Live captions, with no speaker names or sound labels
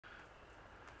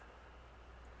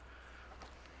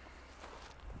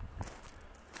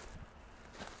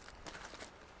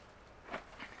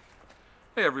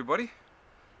Hey everybody,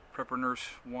 Prepper Nurse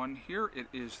 1 here. It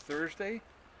is Thursday,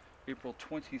 April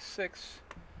 26,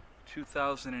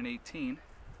 2018.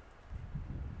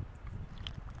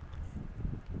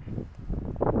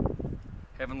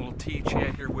 Having a little tea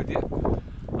chat here with you.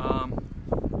 I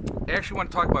actually want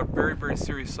to talk about a very, very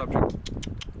serious subject.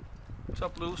 What's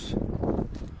up, Luce?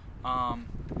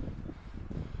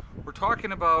 We're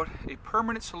talking about a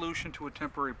permanent solution to a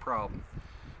temporary problem.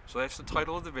 So that's the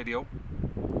title of the video.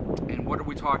 And what are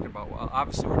we talking about? Well,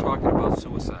 obviously we're talking about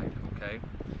suicide, okay?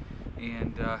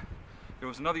 And there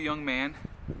was another young man,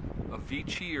 a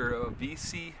Vici or a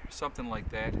VC, something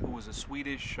like that, who was a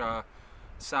Swedish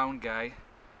sound guy,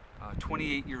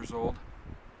 28 years old,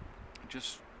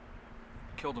 just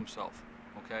killed himself,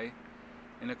 okay?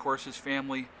 And of course his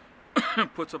family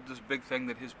puts up this big thing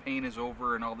that his pain is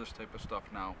over and all this type of stuff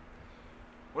now.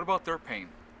 What about their pain?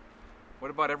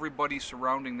 What about everybody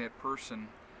surrounding that person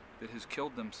that has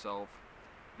killed themselves,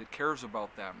 that cares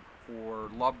about them,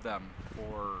 or love them,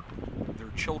 or their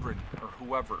children, or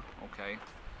whoever, okay?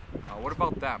 What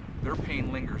about them? Their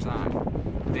pain lingers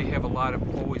on. They have a lot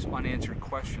of always unanswered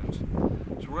questions.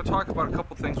 So we're going to talk about a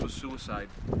couple things with suicide.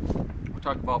 We'll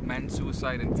talk about men's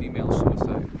suicide and female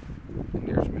suicide. And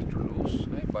there's Mr. Luce.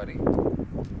 Hey, buddy.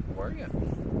 How are you?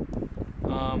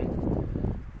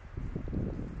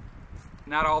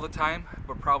 Not all the time,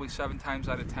 but probably 7 times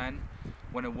out of 10,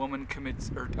 when a woman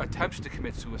commits or attempts to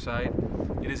commit suicide,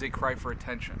 it is a cry for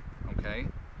attention, okay?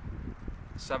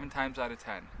 7 times out of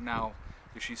 10. Now,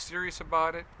 if she's serious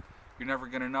about it, you're never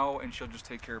going to know, and she'll just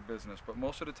take care of business. But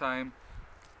most of the time,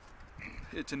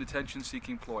 it's an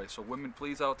attention-seeking ploy. So women,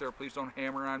 please out there, please don't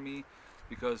hammer on me,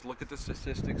 because look at the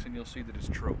statistics and you'll see that it's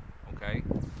true, okay?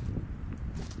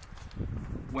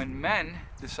 When men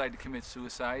decide to commit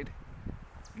suicide,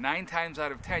 9 times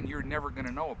out of 10, you're never going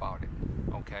to know about it,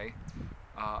 okay?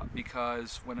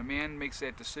 Because when a man makes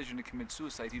that decision to commit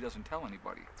suicide, he doesn't tell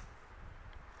anybody.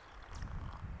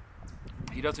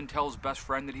 He doesn't tell his best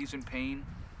friend that he's in pain.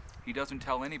 He doesn't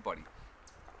tell anybody.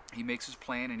 He makes his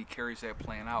plan and he carries that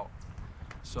plan out.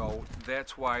 So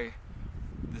that's why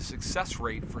the success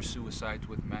rate for suicides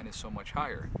with men is so much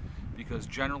higher. Because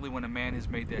generally when a man has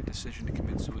made that decision to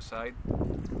commit suicide,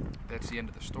 that's the end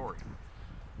of the story.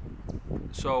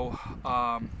 So,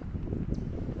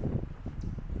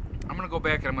 I'm going to go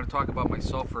back and I'm going to talk about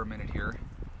myself for a minute here.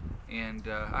 And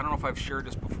I don't know if I've shared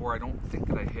this before. I don't think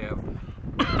that I have.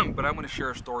 But I'm going to share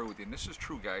a story with you. And this is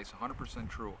true, guys. 100%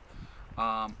 true.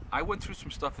 I went through some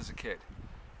stuff as a kid.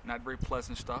 Not very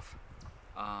pleasant stuff.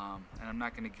 And I'm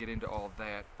not going to get into all of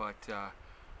that. But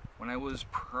when I was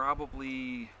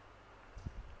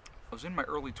in my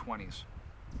early 20s.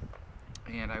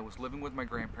 And I was living with my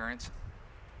grandparents.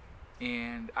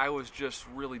 And I was just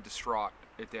really distraught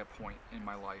at that point in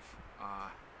my life.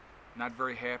 Not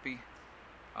very happy.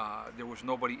 There was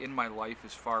nobody in my life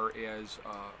as far as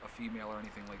a female or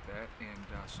anything like that. And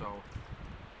so,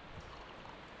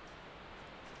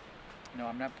 no,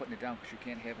 I'm not putting it down because you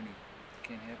can't have any.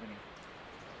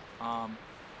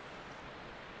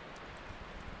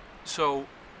 So,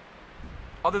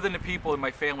 other than the people in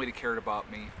my family that cared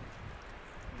about me,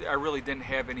 I really didn't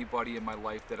have anybody in my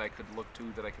life that I could look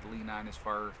to, that I could lean on as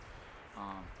far,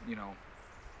 you know,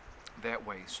 that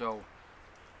way. So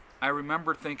I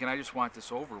remember thinking, I just want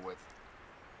this over with.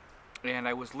 And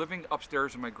I was living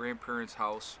upstairs in my grandparents'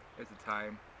 house at the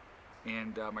time,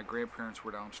 and my grandparents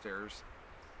were downstairs.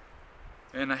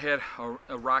 And I had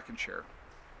a rocking chair.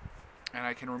 And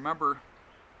I can remember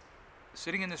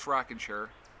sitting in this rocking chair.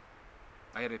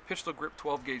 I had a pistol grip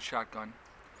 12-gauge shotgun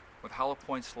with hollow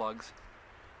point slugs.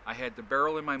 I had the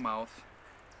barrel in my mouth,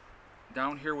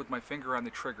 down here with my finger on the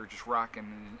trigger, just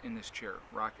rocking in this chair.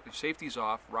 Safety's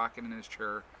off, rocking in this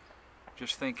chair,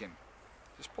 just thinking,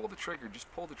 just pull the trigger,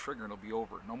 and it'll be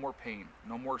over. No more pain,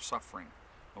 no more suffering,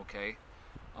 okay?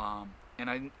 And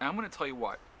I'm going to tell you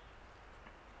what,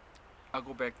 I'll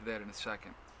go back to that in a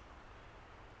second.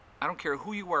 I don't care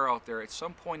who you are out there, at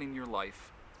some point in your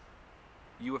life,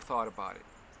 you have thought about it.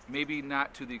 Maybe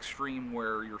not to the extreme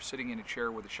where you're sitting in a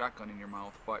chair with a shotgun in your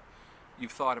mouth, but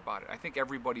you've thought about it. I think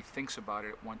everybody thinks about it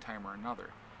at one time or another.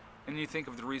 And you think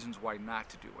of the reasons why not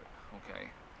to do it,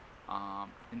 okay?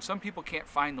 And some people can't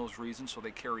find those reasons, so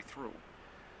they carry through.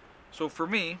 So for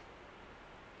me,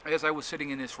 as I was sitting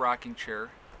in this rocking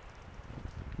chair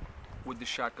with the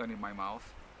shotgun in my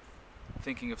mouth,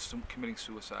 thinking of committing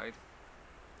suicide,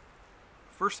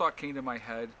 first thought came to my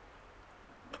head,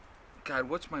 God,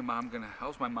 how's my mom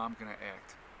gonna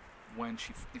act when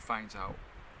she finds out?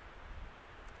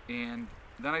 And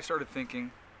then I started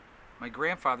thinking, my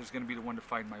grandfather's gonna be the one to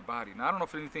find my body. Now I don't know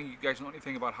if you guys know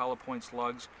anything about hollow point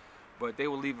slugs, but they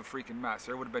would leave a freaking mess.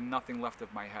 There would have been nothing left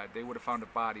of my head. They would have found a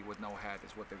body with no head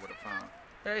is what they would have found.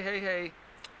 Hey, hey, hey,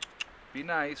 be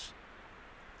nice.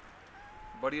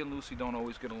 Buddy and Lucy don't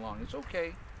always get along. It's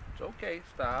okay. It's okay.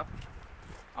 Stop.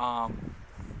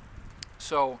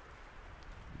 So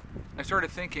I started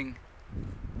thinking,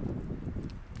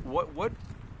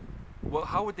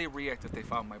 how would they react if they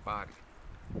found my body?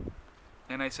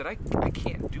 And I said, I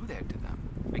can't do that to them.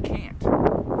 I can't,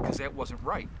 because that wasn't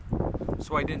right.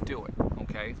 So I didn't do it,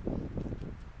 okay?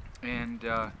 And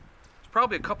it's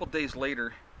probably a couple days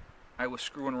later, I was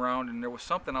screwing around and there was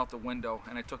something out the window,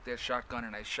 and I took that shotgun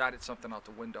and I shot at something out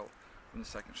the window from the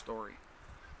second story.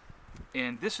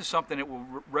 And this is something that will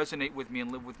resonate with me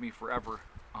and live with me forever.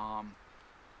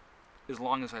 As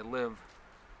long as I live,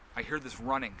 I hear this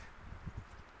running.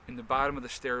 And the bottom of the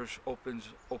stairs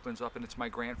opens up, and it's my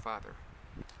grandfather.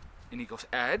 And he goes,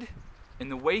 Ed?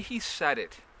 And the way he said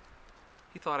it,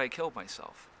 he thought I killed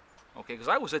myself. Okay, because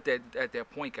I was at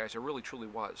that point, guys. I really, truly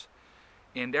was.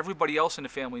 And everybody else in the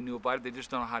family knew about it. They just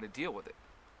don't know how to deal with it.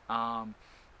 And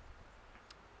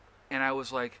I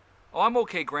was like, oh, I'm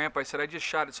okay, Grandpa. I said, I just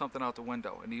shot at something out the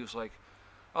window. And he was like,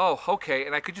 oh, okay.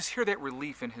 And I could just hear that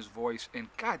relief in his voice. And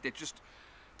God, that just,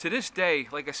 to this day,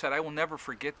 like I said, I will never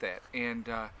forget that. And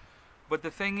but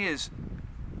the thing is,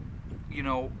 you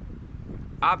know,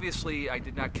 obviously I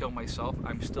did not kill myself.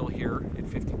 I'm still here at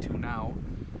 52 now.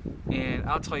 And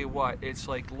I'll tell you what, it's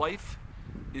like life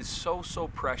is so, so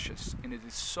precious, and it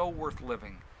is so worth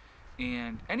living.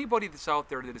 And anybody that's out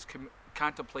there that is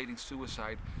contemplating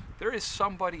suicide, there is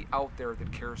somebody out there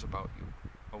that cares about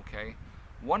you, okay?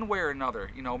 One way or another.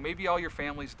 You know, maybe all your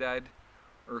family's dead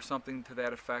or something to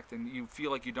that effect, and you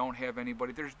feel like you don't have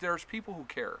anybody. There's people who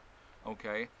care,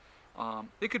 okay?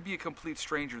 It could be a complete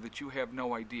stranger that you have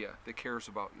no idea that cares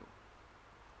about you.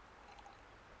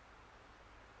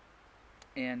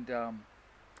 And,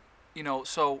 you know,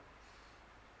 so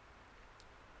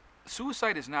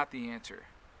suicide is not the answer.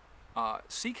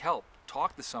 Seek help.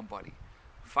 Talk to somebody.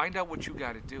 Find out what you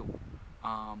got to do.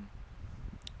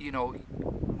 You know,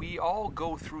 we all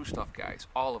go through stuff, guys.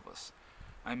 All of us.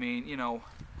 I mean, you know,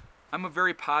 I'm a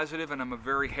very positive and I'm a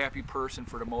very happy person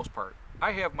for the most part.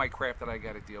 I have my crap that I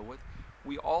got to deal with.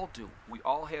 We all do. We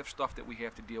all have stuff that we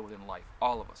have to deal with in life.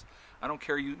 All of us. I don't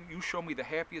care. You show me the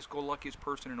happiest, go luckiest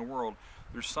person in the world.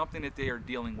 There's something that they are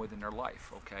dealing with in their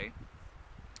life, okay?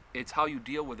 It's how you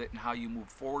deal with it and how you move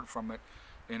forward from it,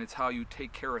 and it's how you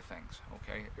take care of things,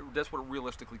 okay? That's what it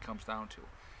realistically comes down to.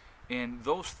 And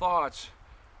those thoughts,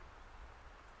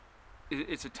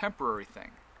 it's a temporary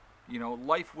thing. You know,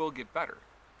 life will get better.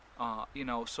 You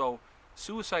know, so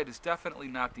suicide is definitely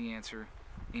not the answer.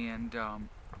 And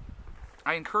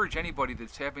I encourage anybody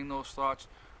that's having those thoughts,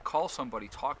 call somebody,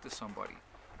 talk to somebody.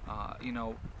 You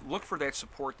know, look for that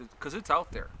support because it's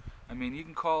out there. I mean, you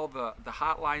can call the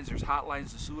hotlines. There's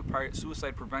hotlines, the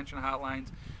suicide prevention hotlines,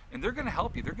 and they're going to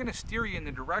help you. They're going to steer you in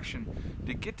the direction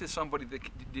to get to somebody that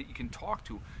you can talk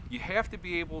to. You have to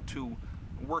be able to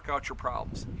work out your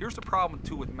problems. Here's the problem,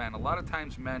 too, with men. A lot of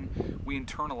times men, we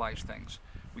internalize things.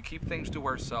 We keep things to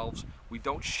ourselves. We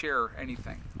don't share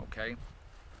anything, okay?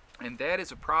 And that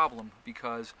is a problem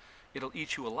because it'll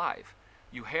eat you alive.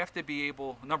 You have to be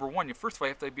able, number one, first of all,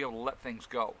 you have to be able to let things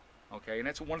go. Okay, and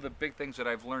that's one of the big things that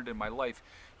I've learned in my life.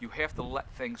 You have to let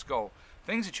things go.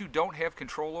 Things that you don't have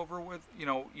control over with, you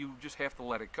know, you just have to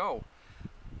let it go.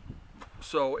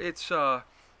 So it's,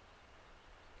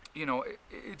 you know,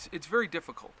 it's very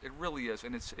difficult. It really is,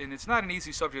 and it's not an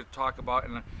easy subject to talk about.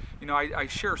 And you know, I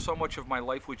share so much of my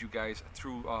life with you guys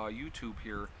through YouTube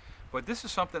here, but this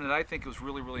is something that I think was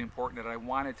really, really important that I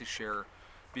wanted to share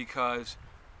because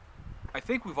I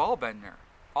think we've all been there.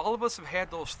 All of us have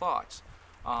had those thoughts.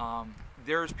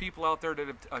 There's people out there that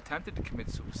have attempted to commit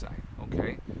suicide,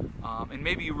 okay? And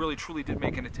maybe you really truly did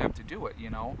make an attempt to do it, you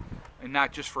know, and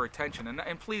not just for attention.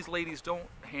 And please, ladies, don't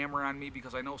hammer on me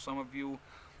because I know some of you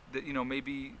that, you know,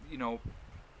 maybe, you know,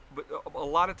 but a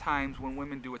lot of times when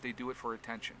women do it, they do it for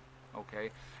attention,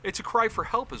 okay? It's a cry for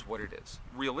help is what it is,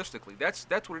 realistically. That's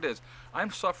what it is.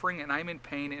 I'm suffering and I'm in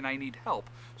pain and I need help.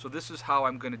 So this is how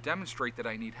I'm going to demonstrate that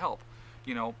I need help,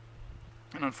 you know.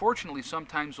 And unfortunately,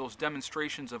 sometimes those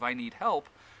demonstrations of I need help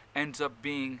ends up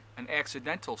being an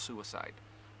accidental suicide.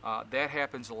 That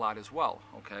happens a lot as well,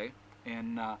 okay?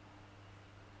 And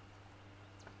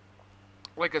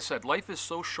like I said, life is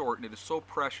so short and it is so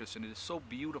precious and it is so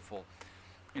beautiful.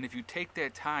 And if you take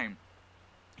that time,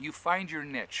 you find your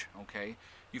niche, okay?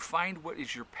 You find what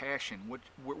is your passion,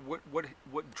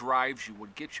 what drives you,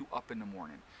 what gets you up in the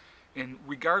morning. And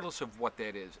regardless of what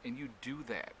that is, and you do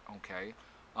that, okay?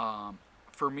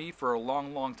 For me, for a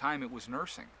long, long time, it was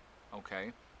nursing,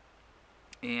 okay?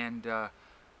 And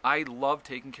I love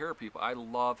taking care of people. I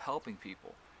love helping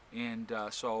people. And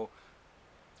so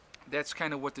that's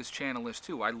kind of what this channel is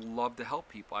too. I love to help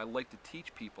people. I like to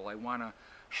teach people. I want to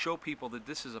show people that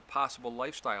this is a possible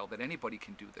lifestyle, that anybody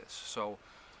can do this. So,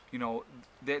 you know,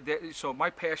 so my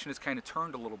passion has kind of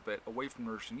turned a little bit away from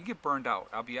nursing. You get burned out.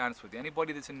 I'll be honest with you.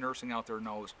 Anybody that's in nursing out there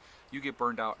knows you get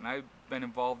burned out. And I've been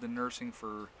involved in nursing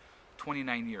for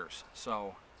 29 years.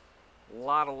 So a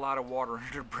lot of water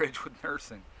under the bridge with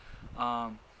nursing.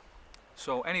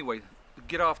 So anyway,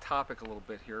 get off topic a little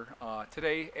bit here.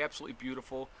 Today, absolutely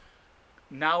beautiful.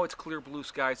 Now it's clear blue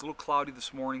skies. A little cloudy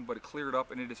this morning, but it cleared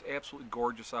up and it is absolutely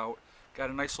gorgeous out. Got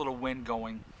a nice little wind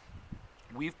going.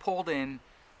 We've pulled in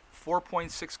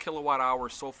 4.6 kilowatt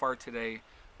hours so far today,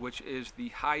 which is the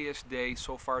highest day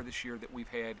so far this year that we've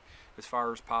had as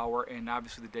far as power. And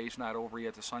obviously the day's not over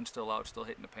yet. The sun's still out, still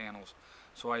hitting the panels.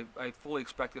 So I fully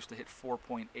expect us to hit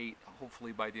 4.8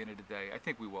 hopefully by the end of the day. I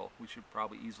think we will. We should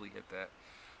probably easily hit that.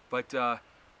 But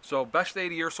so best day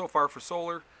of the year so far for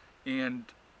solar. And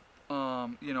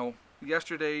you know,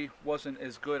 yesterday wasn't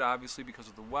as good obviously because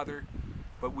of the weather,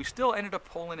 but we still ended up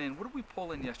pulling in, what did we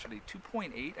pull in yesterday?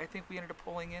 2.8 I think we ended up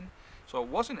pulling in. So it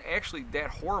wasn't actually that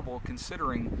horrible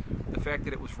considering the fact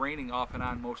that it was raining off and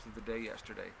on most of the day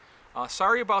yesterday.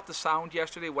 Sorry about the sound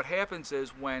yesterday. What happens is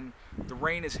when the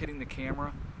rain is hitting the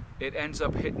camera, it ends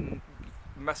up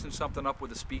messing something up with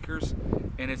the speakers,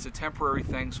 and it's a temporary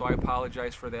thing, so I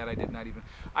apologize for that.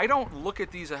 I don't look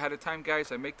at these ahead of time,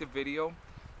 guys. I make the video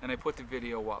and I put the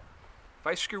video up. If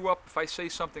I screw up, if I say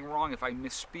something wrong, if I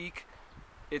misspeak,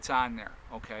 it's on there,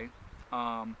 okay?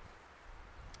 I'm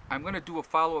going to do a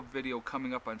follow-up video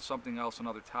coming up on something else,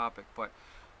 another topic, but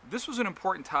this was an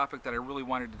important topic that I really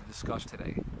wanted to discuss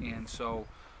today. And so,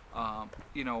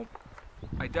 you know,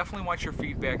 I definitely want your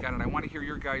feedback on it. I want to hear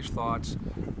your guys' thoughts.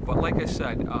 But like I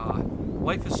said,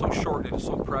 life is so short, it is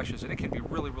so precious, and it can be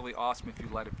really, really awesome if you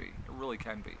let it be. It really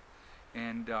can be.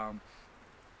 And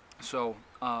so,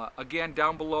 again,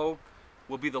 down below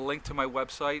will be the link to my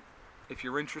website. If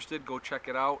you're interested, go check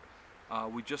it out.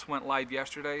 We just went live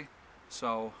yesterday,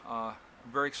 so I'm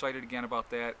very excited again about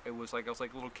that. I was like a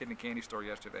little kid in a candy store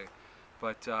yesterday.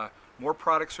 But more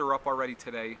products are up already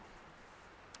today.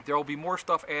 There will be more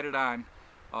stuff added on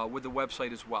with the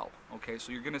website as well. Okay,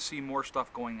 so you're going to see more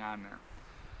stuff going on there.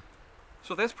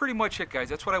 So that's pretty much it, guys.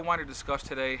 That's what I wanted to discuss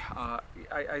today.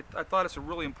 I thought it's a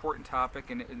really important topic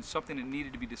and something that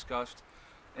needed to be discussed.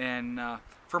 And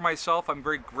for myself, I'm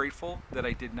very grateful that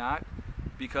I did not,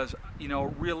 because, you know,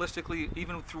 realistically,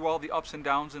 even through all the ups and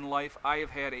downs in life, I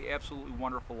have had an absolutely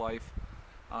wonderful life.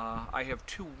 I have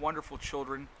 2 wonderful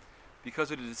children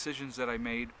because of the decisions that I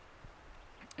made.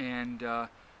 And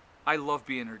I love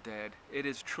being their dad. It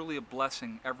is truly a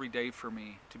blessing every day for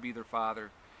me to be their father.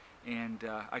 And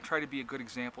I try to be a good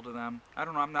example to them. I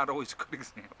don't know, I'm not always a good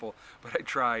example, but I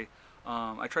try.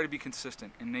 I try to be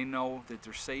consistent, and they know that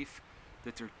they're safe,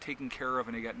 that they're taken care of,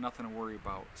 and they got nothing to worry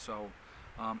about. So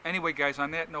anyway, guys, on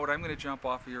that note, I'm going to jump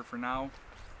off of here for now.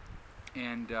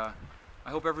 And I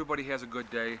hope everybody has a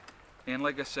good day. And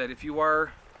like I said, if you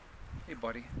are, hey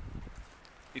buddy,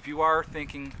 if you are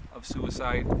thinking of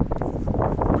suicide,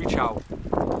 reach out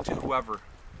to whoever.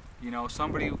 You know,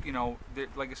 somebody, you know,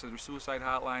 like I said, there's suicide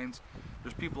hotlines.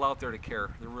 There's people out there to care.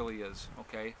 There really is,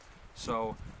 okay?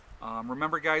 So,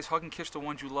 remember, guys, hug and kiss the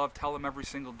ones you love. Tell them every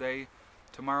single day.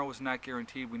 Tomorrow is not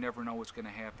guaranteed. We never know what's going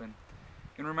to happen.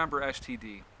 And remember,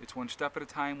 STD. It's one step at a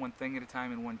time, one thing at a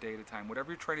time, and one day at a time.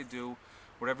 Whatever you're trying to do,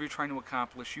 whatever you're trying to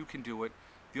accomplish, you can do it.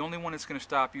 The only one that's going to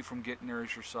stop you from getting there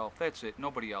is yourself. That's it.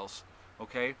 Nobody else,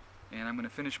 okay? And I'm going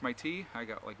to finish my tea. I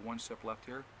got like 1 sip left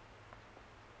here.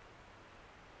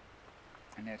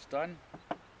 And that's done.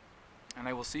 And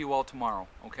I will see you all tomorrow,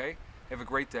 okay? Have a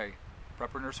great day.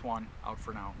 Prepper Nurse 1, out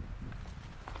for now.